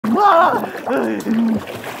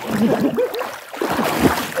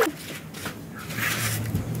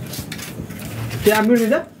क्या मिल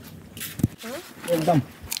रहा एकदम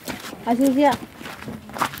Ashiya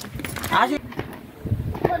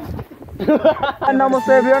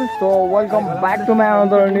Namaste everyone, so welcome back to my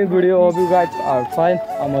another new video. Hope you guys are fine.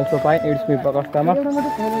 I'm also fine. It's me Prakash Tama.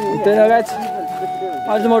 Today guys,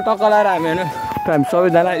 आज म टक्क लाएर हामी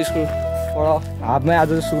सबैजना स्कुलबाट हाफमै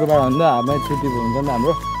आज शुक्रबार हो नि त हाफमै छुट्टी हुन्छ नि त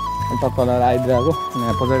हाम्रो टक्क लाएर आइदिरहेको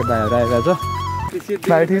यहाँ पछाडि भाइहरू आइरहेको छ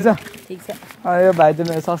भाइ ठिक छ ठीक छ यो भाइ चाहिँ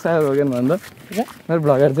मेरो सब्सक्राइबर हो कि भन्नु त मेरो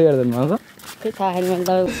भ्लगर चाहिँ हेर्दैन भन्छ के थाहा छैन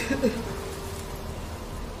मलाई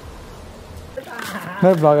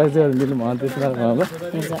मेरो भ्लगर चाहिँ हेर्दैन भन्छ त्यस्तो भन्छ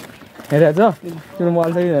हेरेको छ तिम्रो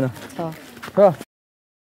मोबाइल छ कि छैन छ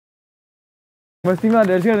म तिमीलाई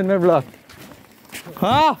हेर्छु हेर्दैन मेरो भ्लग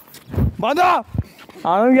भन्छ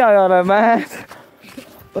हाल्नु क्या होला म्याच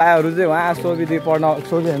भाइहरू चाहिँ उहाँ सोबीदेखि पढ्न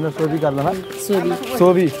सोबी होइन सोबी गर्नमा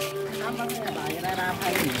सोबी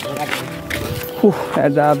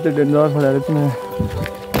आज अब चाहिँ डेन्जर खोलेर चाहिँ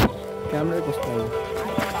क्यामेरै कस्तो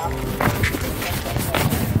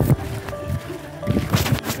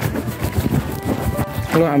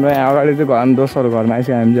हाम्रो यहाँ अगाडि चाहिँ घरमा दोस्तहरू घरमा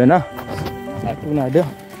आइसक्यो हामी चाहिँ होइन पुग्न आँट्यो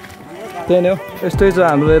त्यही नै हो यस्तै छ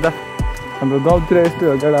हाम्रो यता हाम्रो गाउँतिर यस्तै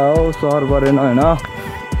हो केटा हो सहर परेन होइन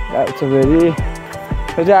छ फेरि यो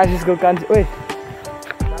चाहिँ आशिषको कान्छी ओइ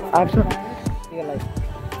आएको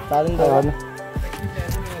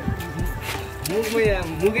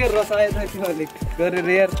मुगेर रसाए गरेर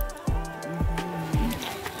यार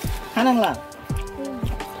खाना ला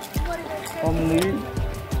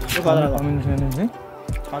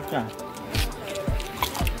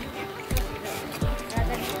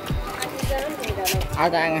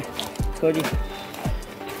आज आएंगे छोड़ी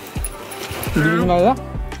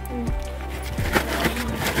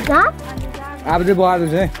आप जो बाहर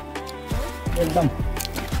से एकदम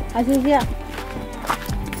आशिया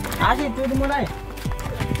आज चोट मलाई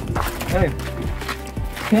ए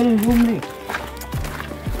खेल रूम ली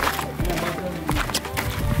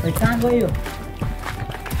कहाँ गयो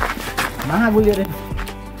महागुली रे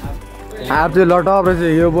आप जो लटअप रहे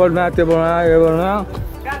यो बोलना त्यो बोलना यो बोलना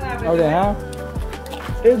ओके हां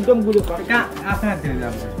एकदम गुली कहाँ आफ्ना थियो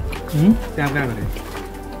जाम त्यहाँ कहाँ गरे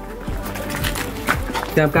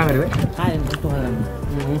त्यहाँ कहाँ गरे भाइ कस्तो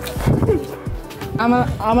आमा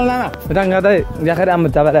आमा लाना रंगा त याखर आमा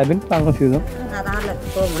चाबा राबिन पाङ थियो दो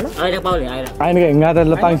आइरा पाउले आइरा आइन के गादा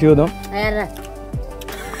ल पाङ थियो दो आइरा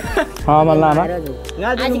हां म लामा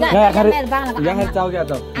याखर चाउ क्या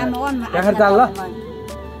त याखर चाल ल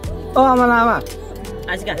ओ आमा लामा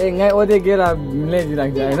आजका ए गाय ओदे गेरा ले दिराक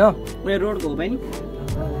हैन मे रोड को पनि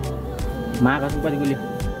मागा सुपर गुली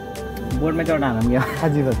बोर्ड में चढ़ा हम गया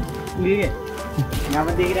हाजी बस ठीक है यहां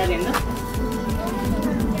पर देख रहा है ना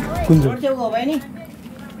कुंजो से हो भाई नहीं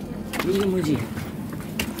ये मुझे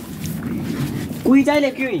कोई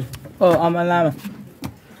चाहिए क्यों ओ अमलामा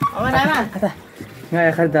कता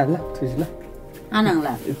यहाँ खरीदार ल तुझ ल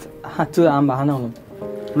आनंगला हां चु आम बहाना हो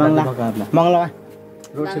मंगला मंगला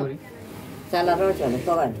रोड से चला रोड चले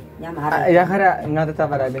तो यहाँ खरा ngata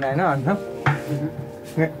tabara बिना हैन अन्त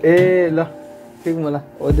ए ल ठीक मलाई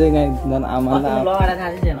ओदे गाई नन आमाला लगाएर थाहा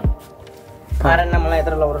छैन कारण न मलाई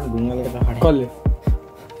यत्र लगाएर घुम्न लिएर खडे कसले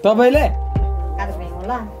तपाईले आज पेङ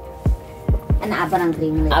होला अनि आपराङ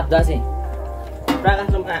क्रिमले आप दासे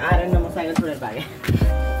प्राकाशम आएर न म साइकल छोडेर भागे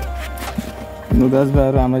नुदास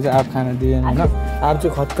भाइहरु हामीलाई चाहिँ आप खाना दिएन हैन आप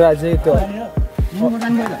चाहिँ खतरा चाहिँ त्यो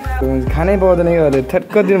खानै पाउँदैन के अरे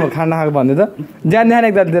ठ्याक्क दिन म खाना खाएको भन्दै त ज्यान ध्यान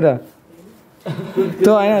एक दातिर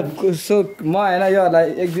त्यो हैन सो म हैन योलाई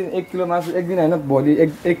एक दिन 1 किलो मासु एक दिन हैन भोलि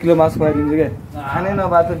 1 किलो मासु खुवाइदिन्छु के खानै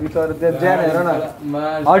नबाछ भित्र त्यो ज्यान हेर न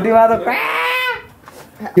हड्डीमा त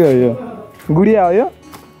के हो यो गुडिया हो यो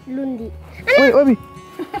लुन्डी ओइ ओबी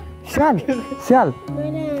स्याल स्याल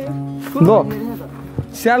दो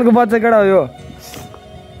स्यालको बच्चा केटा हो यो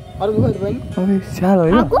अर्को खोइ पनि ओइ स्याल हो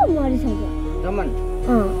यो आको मरिसक्यो रमन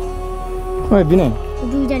ओइ बिना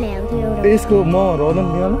दुईजना आउँथ्यो एउटा यसको म रोदन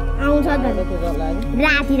दिनु आउँछ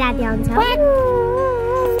राति राति आउँछ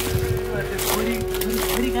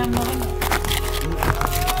छोरी काम गर्न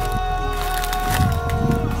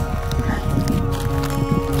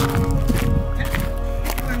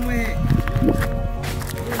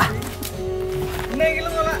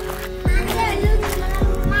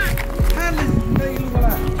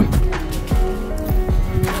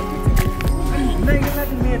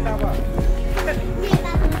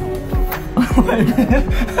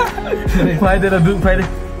फाइदे र दुख फाइदे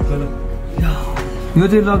यो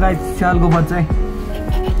चाहिँ ल गाई स्यालको बच्चा है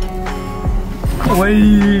ओइ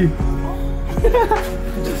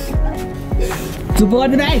चुप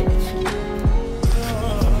गर्नु भाइ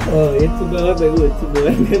यस्तो गएर बेगु यस्तो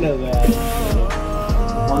गर्दैन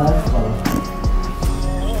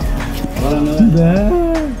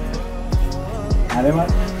अरे मा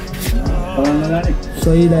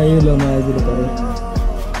सही लाग्यो ल मलाई दिनु पर्यो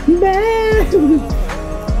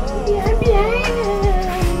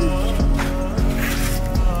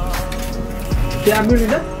क्या मिल्छ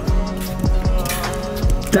त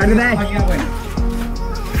चार्ज दाइ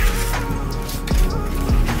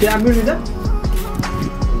क्या मिल्छ त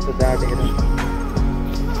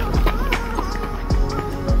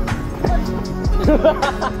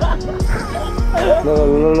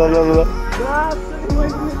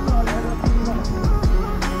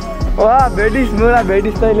वाह भेटिस मेरा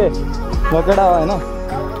भेटिस तैँले मकडा हो होइन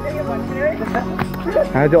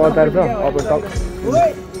यहाँ चाहिँ अचार छ अब टक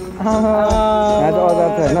यहाँ चाहिँ अचार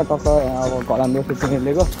छ होइन टक्क अब घरमा बस्छु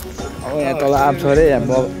तिमीहरूको अब यहाँ तल आँप छ अरे यहाँ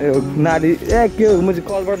नाली के हो म चाहिँ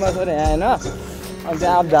कलबर्डमा छ अरे यहाँ होइन अनि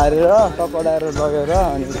त्यहाँ आँप झारेर टक्कडाएर लगेर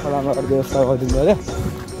अनि खोलामा व्यवस्था गरिदिनु पऱ्यो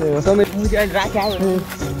त्यही हो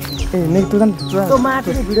ए नै तँ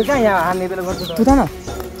माथिको भिडियो कहाँ यहाँ हान्ने बेला गर्छु तँ न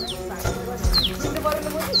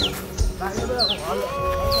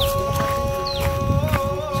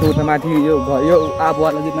सो त माथि यो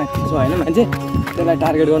आँपवाला चाहिँ माथि छ होइन मान्छे त्यसलाई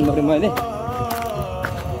टार्गेट गर्नु पऱ्यो मैले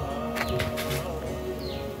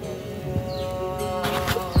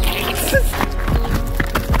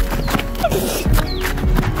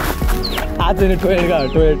आज नि टोइलेट गयो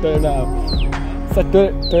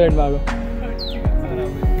टोइलेटमा आएको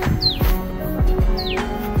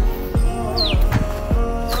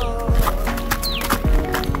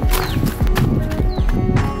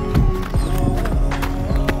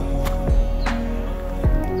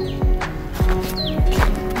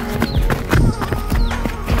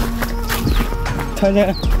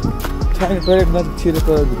छैन टोइलेटमा छिरो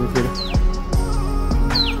छिरो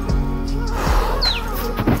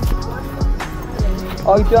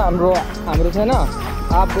अघि त्यो हाम्रो छैन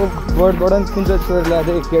आफू बोर्डबाट पनि कुन चाहिँ चोर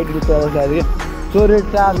ल्याएको थियो केटी चोर ल्याएको थियो चोर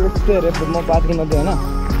चार यस्तो हेरेको म बाथरुममा थियो होइन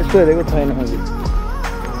यस्तो हेरेको छैन मैले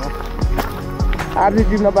आज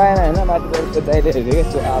टिप्न पाएन होइन माथि दाइले हेरेको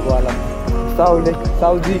यस्तो आबोवाला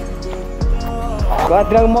साउजी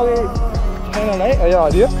बाथरुम मकै छैन होला है यो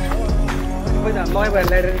हरियो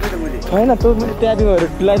छैन तँ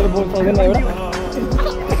त्यहाँदेखि लाइटर बोल्नु सक्दैन एउटा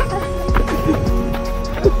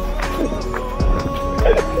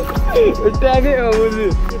ट्यागै हो बुझ्नु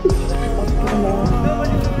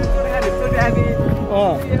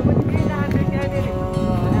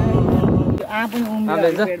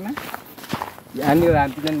हान्यो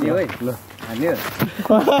हान्दिन नि है ल हान्यो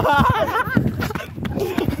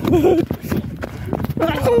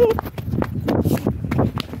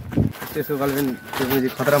त्यसको गल्छ त्यो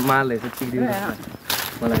खतरा माल रहेछ चिक्रिन्छ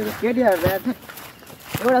मलाई केटीहरू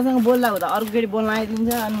एउटासँग बोल्दा हुँदा अर्को केटी बोल्न आइदिन्छ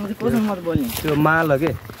अनि कोसँग मात्रै बोल्ने त्यो माल हो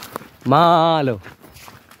के माल हो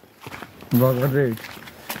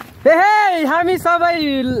हे हामी सबै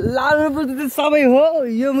लालु सबै हो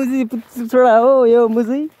यो मुजी छोडा हो यो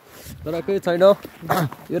मुजी तर केही छैन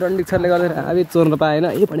यो रन्डिक्सरले गर्दा हामी चोर्न पाएन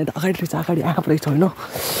यो भने त अगाडि रहेछ अगाडि आँखा रहेछ होइन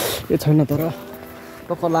यो छैन तर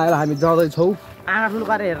टक्कर लगाएर हामी जाँदैछौँ आँखा ठुलो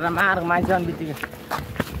पारेर हेरेर मार्ग मान्छे अनि बित्तिकै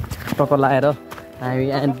टक्कर लगाएर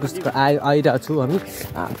हामी पुस्तक आइरहेको छु हामी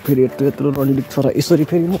फेरि यत्रो रन्डिक छ र यसरी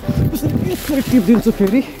फेरि म यसरी टिपिदिन्छु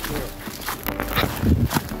फेरि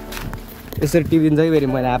यसरी टिपिदिन्छ कि फेरि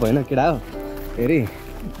मैले आएको होइन केटा हो फेरि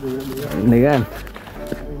निगान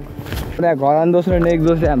यहाँ घर आउने दोस्रो नेक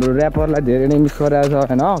दोस्रो हाम्रो ऱ्यापरलाई धेरै नै मिस गरिरहेको छ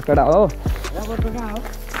होइन केटा हो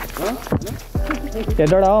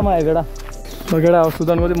केटा हो म केटा केटा हो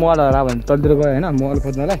सुदनको चाहिँ मल हरा भने तलतिर गयो होइन मल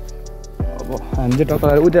खोज्नलाई अब हामी चाहिँ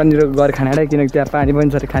टक्कर उ त्यहाँनिर गएर खाना खाँदै किनकि त्यहाँ पानी पनि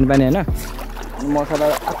छ खानेपानी होइन मसला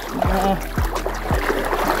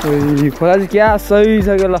खोला चाहिँ क्या सही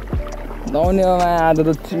छ क्या ल दाउनेमा आधा त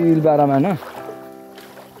चिल बाह्रमा होइन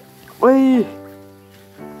ओइ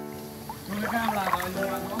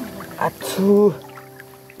आछु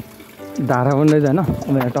धारा पनि रहेछ होइन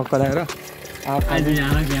अब यहाँ टक्कर आएर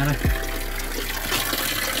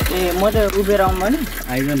ए म त उभिएर आउनु भयो नि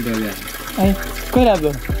आइज नि त कहिले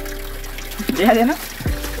आएको देखाइदिएन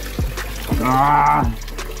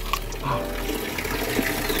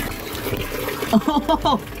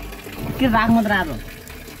के राग मात्र आएको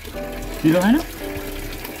पिरो होइन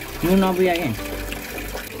यो नपुग्यो क्या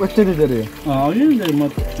कस्तो रहेछ रे म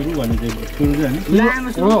सुरु भन्ने चाहिँ सुरु चाहिँ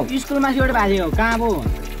होइन स्कुलमा एउटा भाषा हो कहाँ पो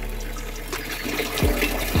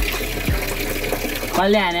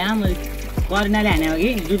कसले हाने मैले करिनाले हाने हो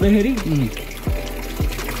कि जुत्दाखेरि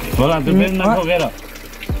होला त्यो मेन नठोकेर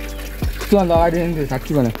त्योभन्दा अगाडि थियो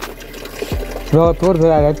साँच्ची भने र थोर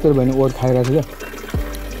थोर आएर त्यो भने ओट खाइरहेको थियो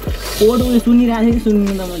कोडले सुनिरहेको थिएँ कि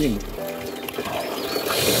सुन्नु त मैले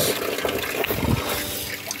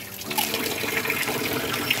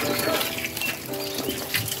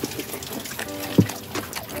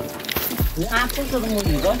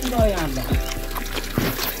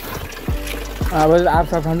अब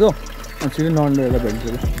आफसा खान्छु छिटो नन्डेर भेट्छु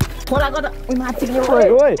खोलाको त माथि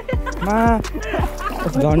ओइ मा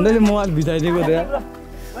झन्डैले मोबाइल भिजाइदिएको थियो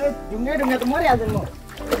ढुङ्गे ढुङ्गे त मरिहाल्छ म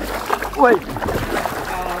ओइ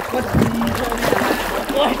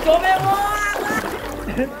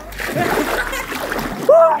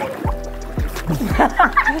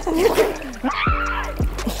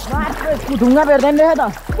ढुङ्गा भेट्दैन रहेछ त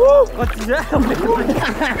कति छ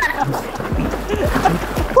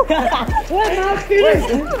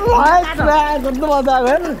कस्तो मजा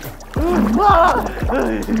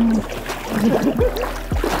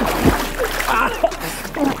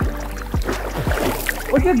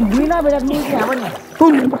त्यो ढुङ्गिना भेट मिल्छ यहाँ पनि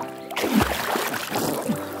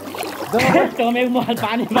टमेको मल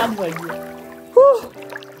पानी बात भइदियो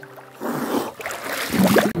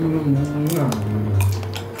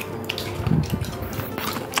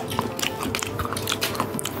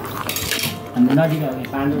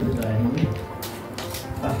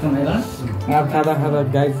खाँदा खाँदा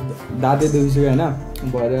गाई दाँते दुखिसक्यो होइन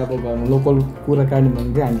भरे अब घरमा लोकल कुरा काट्ने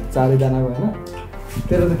भने चाहिँ हामी चारैजनाको होइन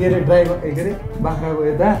तेरो त के अरे ड्राइभर के अरे बाख्राको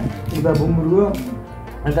यता उता बुङ्गुरको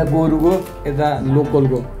यता गोरुको यता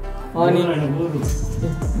लोकलको अनि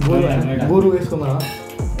गोरु यसकोमा हो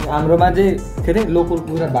हाम्रोमा चाहिँ के अरे लोकल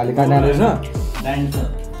कुखुरा भाले काट्ने रहेछ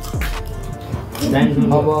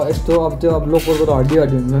अब यस्तो अब त्यो अब लोकलको त हड्डी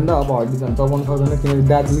हुन्छ नि त अब हड्डी त चबाउनु सक्दैन किनकि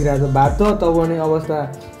दाँत दुखिरहेको छ भात त चबाउने अवस्था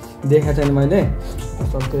देखाएको छैन मैले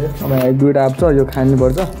सक्थेँ अब यहाँ दुइटा आएको छ यो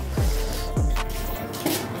खानुपर्छ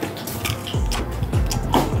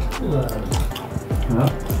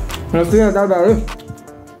दादाहरू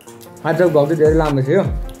आजको भ्लग चाहिँ धेरै लामो थियो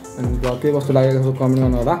अनि भ्लग के कस्तो लागेको कमेन्ट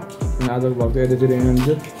गर्नु होला अनि आजको भ्लग चाहिँ यतितिर हेर्नुहुन्छ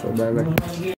बाई बाई